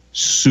 really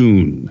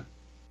soon.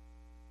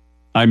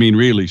 I mean,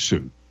 really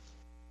soon. In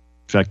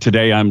fact,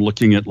 today I'm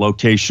looking at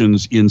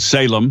locations in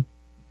Salem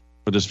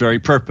for this very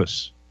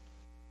purpose.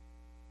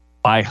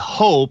 I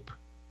hope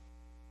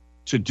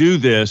to do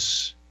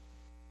this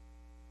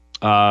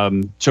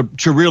to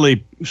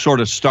really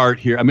sort of start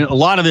here. I mean, a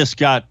lot of this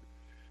got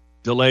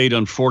delayed,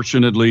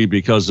 unfortunately,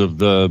 because of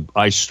the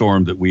ice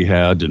storm that we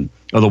had. And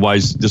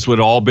otherwise, this would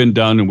have all been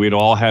done and we'd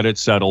all had it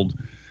settled.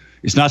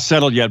 It's not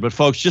settled yet, but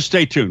folks, just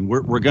stay tuned.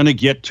 We're going to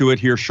get to it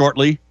here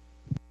shortly.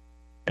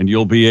 And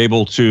you'll be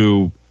able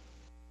to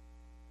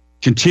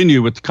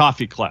continue with the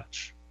coffee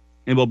clutch.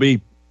 And we'll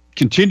be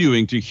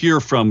continuing to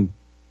hear from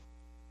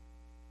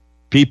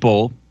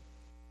people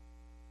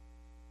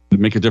that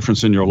make a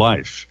difference in your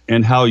life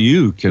and how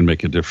you can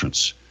make a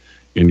difference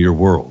in your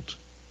world.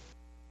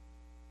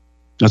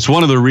 That's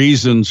one of the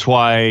reasons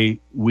why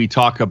we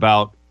talk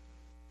about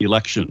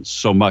elections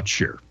so much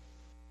here.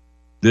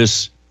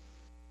 This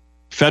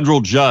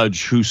federal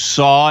judge who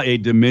saw a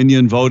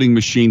Dominion voting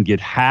machine get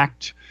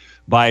hacked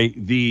by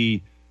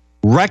the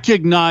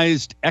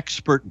recognized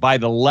expert by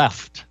the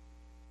left,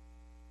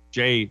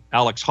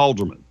 Alex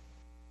Halderman,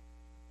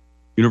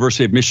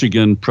 University of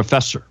Michigan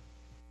professor.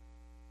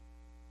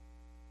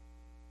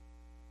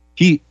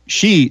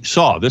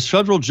 This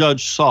federal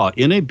judge saw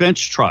in a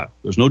bench trial,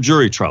 there's no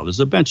jury trial, there's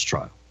a bench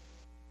trial,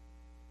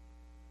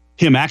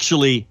 him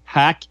actually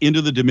hack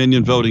into the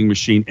Dominion voting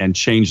machine and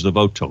change the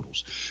vote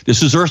totals.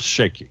 This is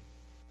earth-shaking.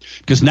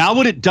 Because now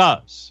what it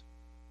does,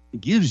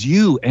 it gives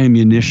you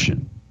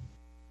ammunition,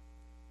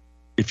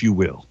 if you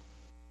will,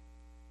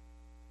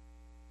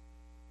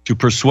 to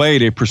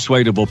persuade a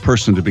persuadable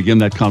person to begin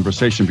that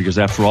conversation, because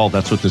after all,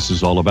 that's what this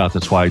is all about.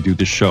 That's why I do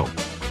this show.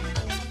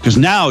 Because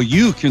now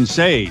you can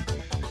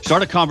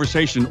start a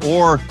conversation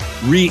or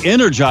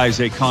re-energize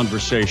a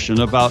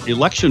conversation about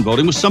election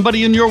voting with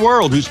somebody in your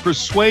world who's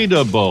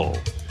persuadable,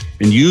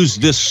 and use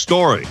this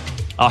story.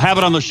 I'll have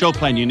it on the show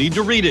plan. You need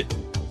to read it.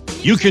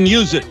 You can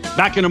use it.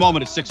 Back in a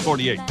moment at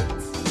 6:48.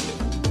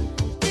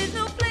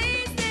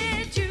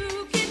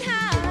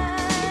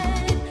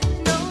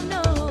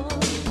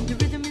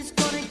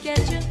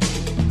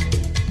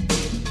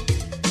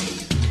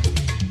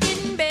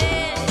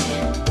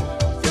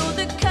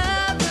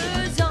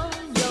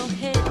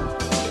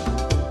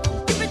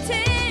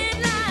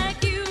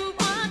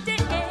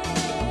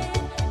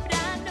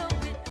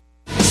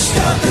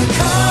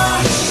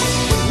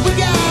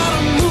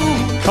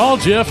 Call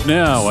Jeff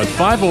now at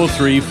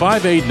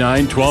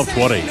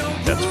 503-589-1220.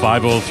 That's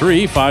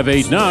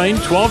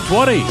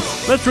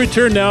 503-589-1220. Let's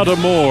return now to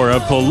more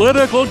of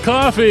Political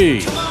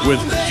Coffee with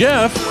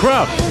Jeff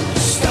Krupp.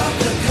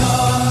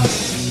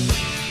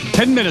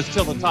 10 minutes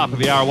till the top of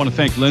the hour. I want to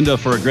thank Linda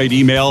for a great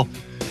email.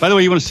 By the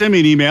way, you want to send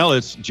me an email,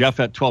 it's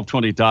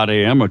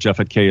jeff@1220.am or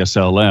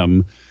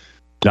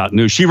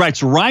jeff@kslm.news. She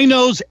writes,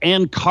 rhinos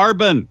and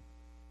carbon.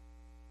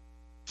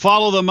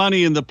 Follow the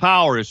money and the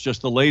power. It's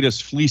just the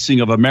latest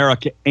fleecing of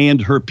America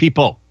and her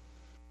people.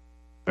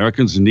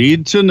 Americans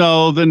need to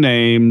know the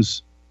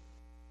names,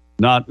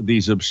 not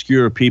these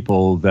obscure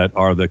people that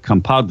are the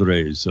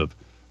compadres of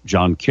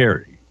John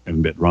Kerry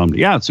and Mitt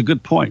Romney. Yeah, it's a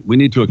good point. We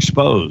need to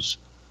expose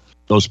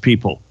those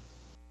people,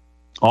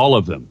 all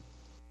of them.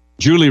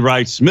 Julie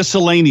writes,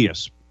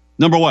 miscellaneous.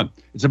 Number one,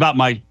 it's about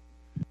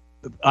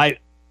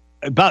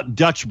about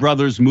Dutch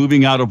brothers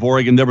moving out of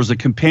Oregon. There was a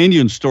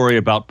companion story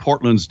about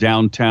Portland's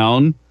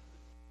downtown,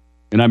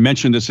 and I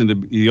mentioned this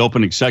in the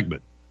opening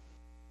segment.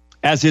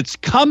 As its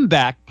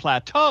comeback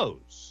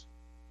plateaus,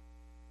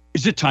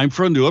 is it time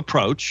for a new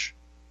approach?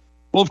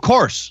 Well, of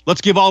course.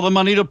 Let's give all the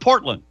money to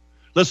Portland.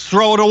 Let's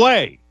throw it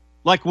away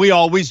like we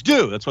always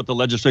do. That's what the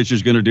legislature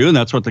is going to do, and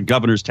that's what the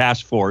governor's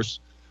task force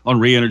on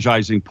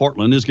re-energizing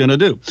Portland is going to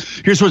do.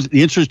 Here's what's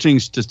the interesting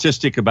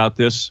statistic about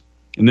this,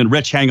 and then,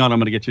 Rich, hang on, I'm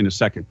going to get to you in a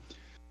second.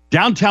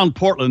 Downtown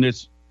Portland,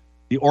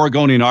 the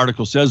Oregonian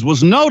article says,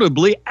 was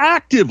notably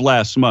active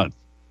last month.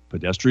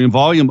 Pedestrian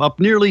volume up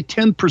nearly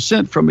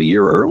 10% from a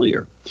year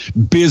earlier.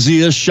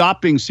 Busiest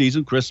shopping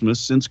season, Christmas,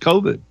 since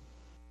COVID.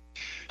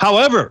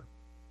 However,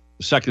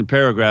 the second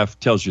paragraph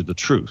tells you the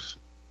truth.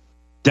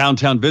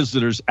 Downtown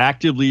visitors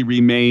actively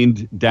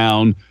remained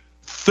down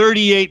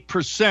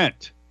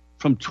 38%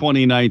 from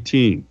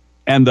 2019.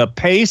 And the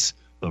pace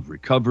of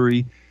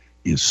recovery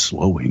is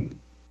slowing.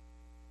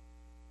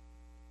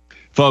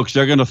 Folks,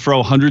 they're going to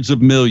throw hundreds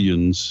of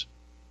millions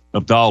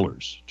of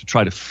dollars to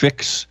try to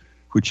fix,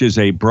 which is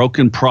a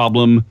broken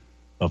problem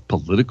of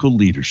political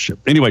leadership.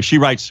 Anyway, she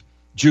writes,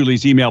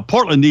 Julie's email.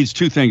 Portland needs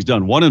two things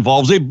done. One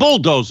involves a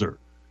bulldozer.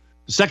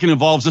 The second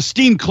involves a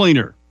steam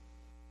cleaner.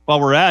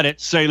 While we're at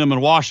it, Salem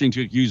and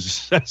Washington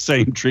use the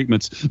same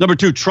treatments. Number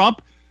two,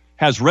 Trump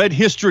has read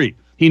history.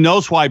 He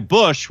knows why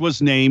Bush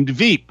was named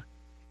Veep.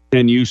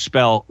 Can you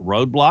spell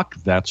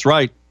roadblock? That's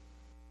right.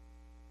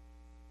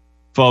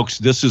 Folks,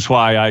 this is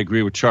why I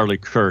agree with Charlie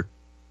Kirk.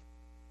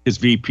 His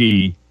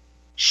VP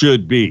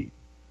should be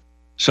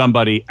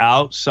somebody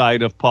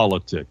outside of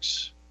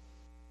politics,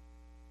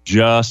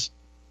 just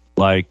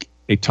like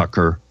a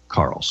Tucker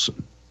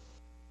Carlson.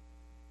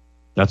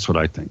 That's what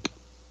I think.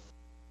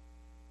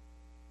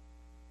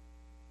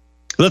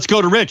 Let's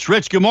go to Rich.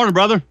 Rich, good morning,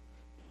 brother.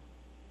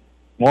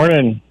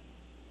 Morning.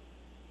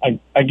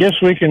 I guess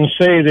we can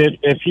say that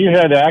if you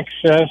had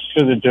access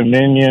to the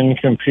Dominion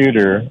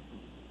computer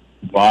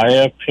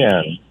via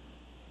pen,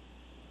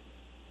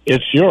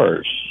 it's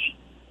yours.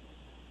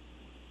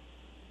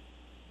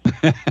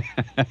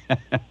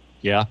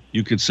 Yeah,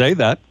 you could say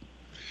that.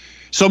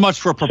 So much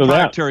for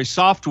proprietary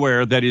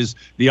software that is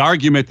the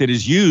argument that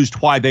is used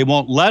why they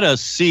won't let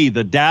us see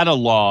the data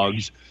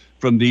logs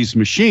from these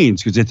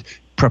machines, because it's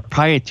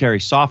proprietary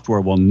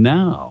software. Well,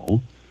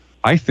 now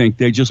I think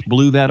they just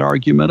blew that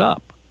argument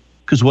up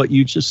because what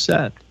you just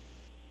said.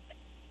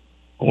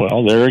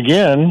 Well, there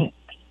again,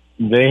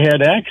 they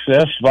had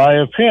access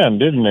via pen,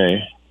 didn't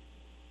they?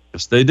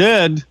 Yes, they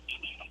did.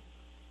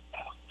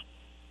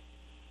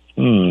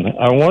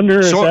 I wonder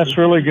if that's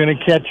really going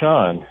to catch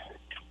on.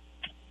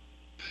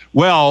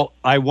 Well,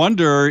 I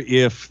wonder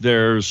if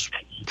there's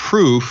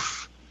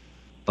proof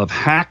of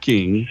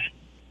hacking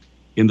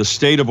in the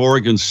state of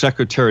Oregon's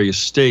Secretary of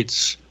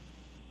State's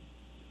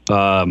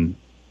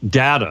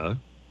data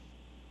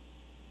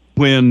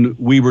when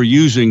we were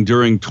using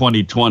during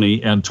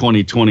 2020 and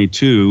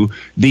 2022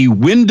 the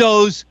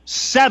Windows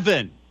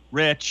 7,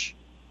 Rich,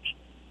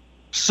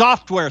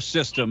 software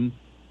system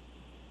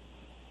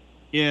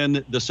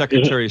in the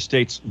Secretary of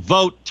State's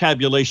vote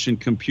tabulation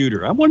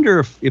computer. I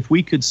wonder if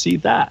we could see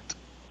that.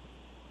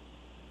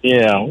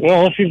 Yeah,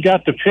 well, if you've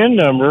got the PIN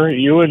number,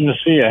 you wouldn't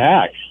see a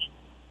hack.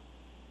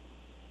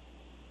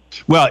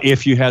 Well,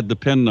 if you had the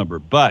PIN number,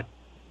 but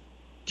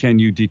can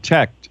you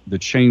detect the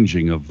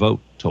changing of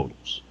vote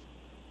totals,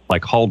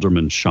 like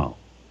Halderman Shaw?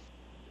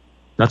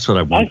 That's what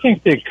I want. I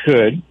think they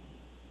could,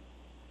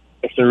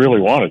 if they really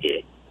wanted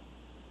to.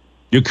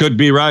 You could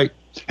be right.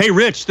 Hey,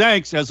 Rich,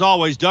 thanks. As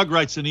always, Doug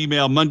writes an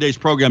email, Monday's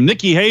program.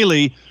 Nikki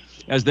Haley,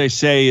 as they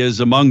say, is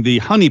among the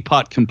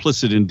honeypot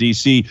complicit in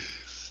D.C.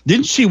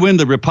 Didn't she win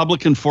the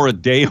Republican for a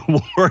Day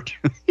award?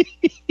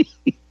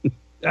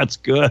 That's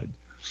good.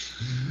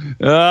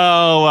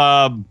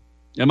 Oh,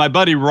 and my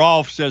buddy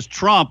Rolf says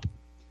Trump,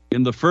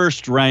 in the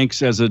first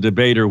ranks as a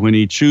debater when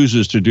he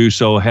chooses to do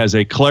so, has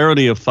a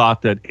clarity of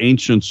thought that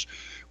ancients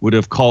would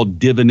have called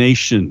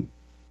divination,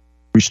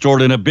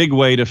 restored in a big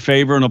way to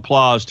favor and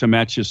applause to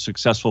match his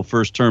successful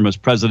first term as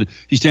president.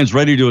 He stands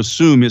ready to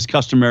assume his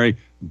customary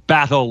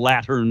battle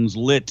lanterns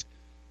lit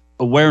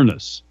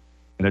awareness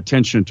and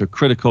attention to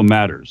critical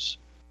matters,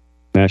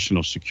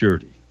 national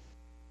security.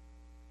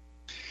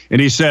 And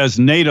he says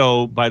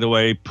NATO, by the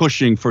way,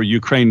 pushing for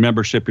Ukraine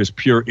membership is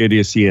pure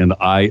idiocy, and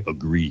I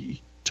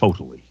agree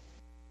totally.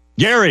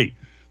 Gary,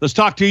 let's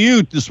talk to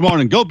you this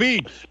morning. Go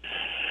Beavs.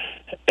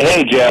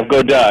 Hey, Jeff,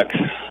 go Ducks.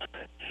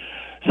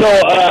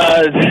 So,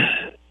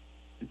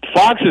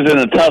 Fox is in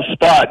a tough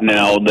spot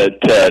now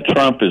that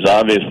Trump is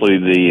obviously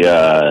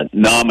the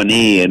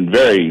nominee and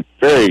very,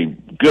 very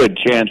good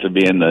chance of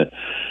being the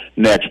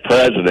next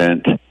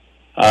president.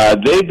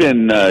 They've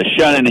been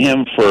shunning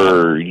him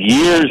for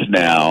years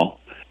now,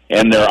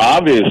 and they're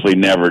obviously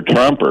never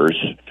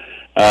Trumpers.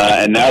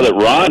 And now that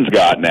Ron's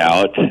gotten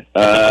out,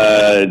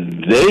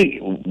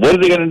 what are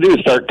they going to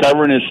do? Start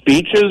covering his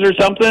speeches or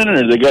something?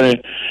 Or are they going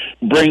to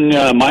bring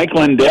Mike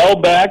Lindell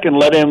back and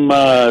let him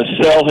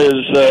sell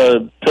his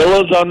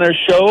pillows on their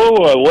show?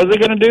 What are they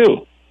going to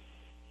do?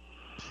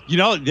 You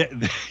know,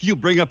 you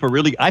bring up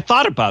I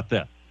thought about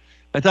that.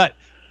 I thought,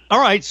 all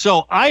right,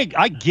 so I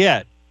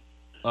get,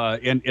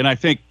 and I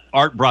think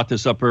Art brought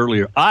this up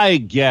earlier, I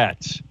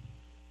get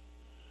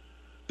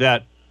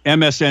that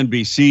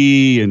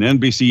MSNBC and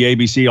NBC,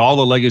 ABC, all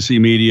the legacy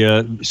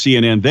media,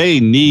 CNN, they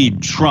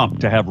need Trump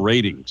to have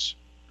ratings,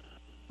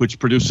 which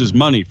produces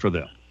money for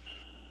them.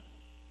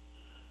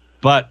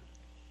 But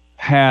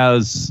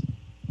has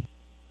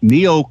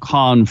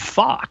neocon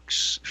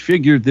Fox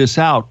figured this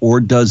out,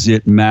 or does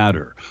it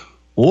matter?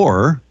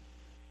 Or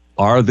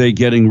are they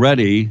getting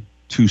ready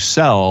to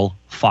sell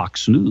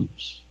Fox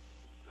News?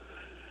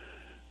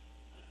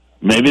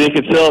 Maybe they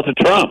could sell it to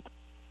Trump.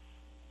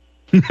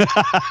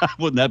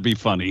 Wouldn't that be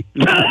funny?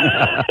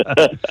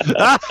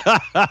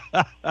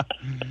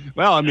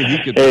 Well, I mean, he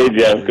could. Hey,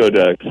 Jeff, go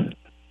Ducks.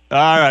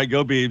 All right,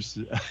 go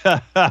Beavs.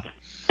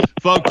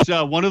 Folks,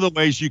 one of the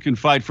ways you can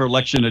fight for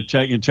election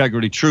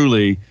integrity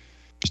truly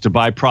is to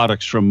buy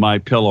products from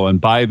MyPillow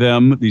and buy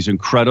them, these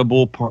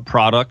incredible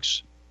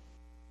products.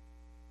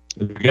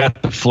 We've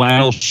got the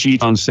flannel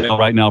sheet on sale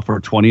right now for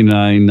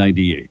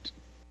 $29.98.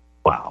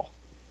 Wow.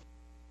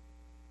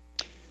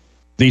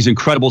 These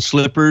incredible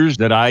slippers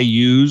that I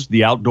use,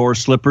 the outdoor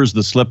slippers,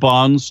 the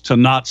slip-ons, to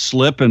not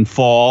slip and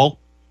fall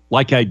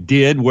like I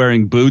did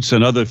wearing boots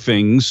and other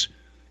things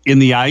in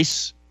the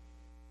ice.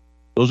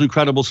 Those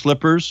incredible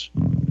slippers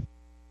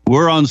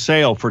were on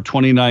sale for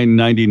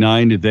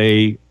 $29.99.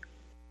 They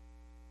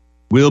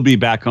will be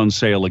back on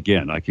sale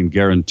again, I can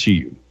guarantee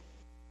you.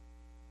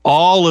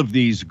 All of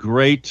these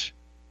great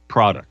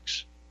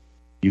products,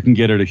 you can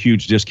get at a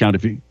huge discount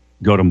if you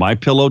go to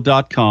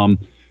mypillow.com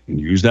and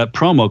use that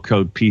promo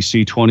code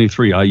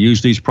PC23. I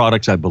use these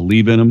products. I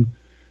believe in them.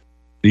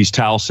 These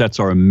towel sets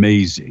are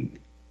amazing.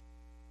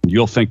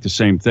 You'll think the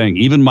same thing.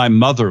 Even my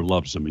mother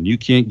loves them, and you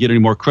can't get any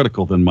more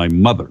critical than my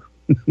mother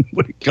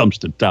when it comes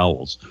to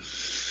towels.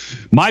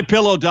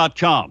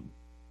 mypillow.com.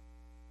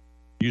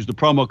 Use the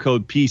promo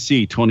code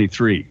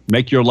PC23.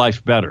 Make your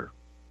life better.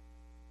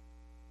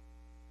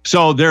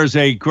 So there's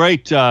a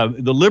great,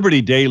 the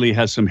Liberty Daily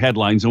has some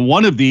headlines, and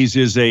one of these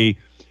is a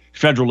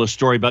Federalist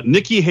story about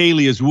Nikki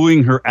Haley is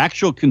wooing her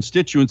actual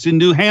constituents in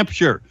New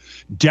Hampshire,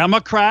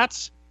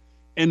 Democrats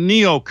and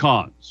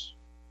neocons.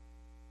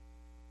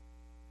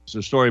 It's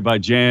a story by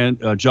John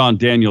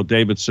Daniel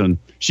Davidson.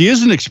 She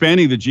isn't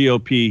expanding the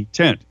GOP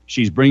tent.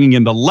 She's bringing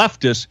in the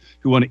leftists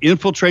who want to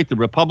infiltrate the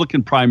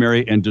Republican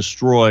primary and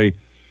destroy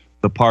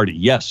the party.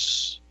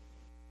 Yes.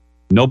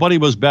 Nobody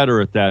was better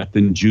at that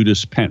than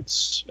Judas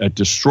Pence, at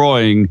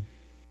destroying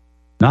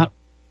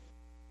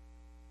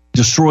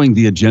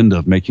the agenda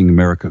of making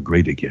America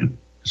great again.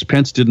 Because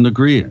Pence didn't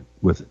agree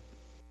with it.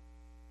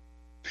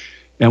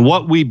 And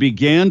what we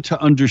began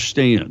to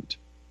understand,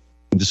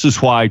 this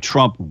is why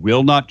Trump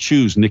will not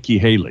choose Nikki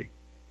Haley.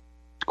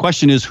 The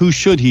question is, who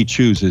should he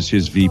choose as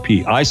his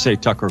VP? I say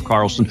Tucker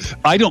Carlson.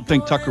 I don't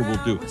think Tucker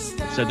will do it.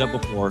 I said that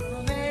before.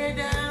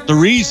 The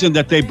reason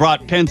that they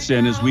brought Pence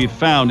in, as we've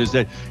found, is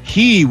that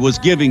he was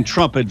giving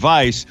Trump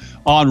advice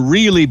on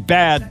really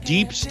bad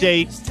deep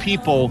state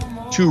people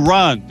to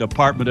run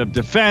Department of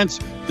Defense,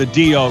 the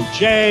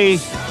DOJ,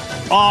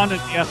 on and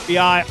the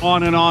FBI,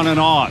 on and on and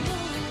on.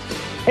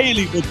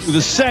 Haley will do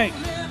the same.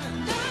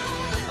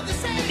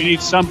 We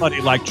need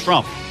somebody like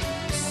Trump,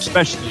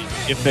 especially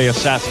if they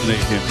assassinate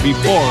him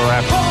before or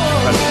after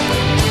the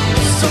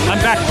president. I'm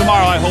back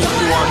tomorrow. I hope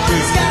you are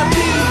too.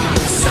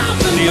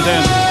 See you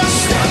then.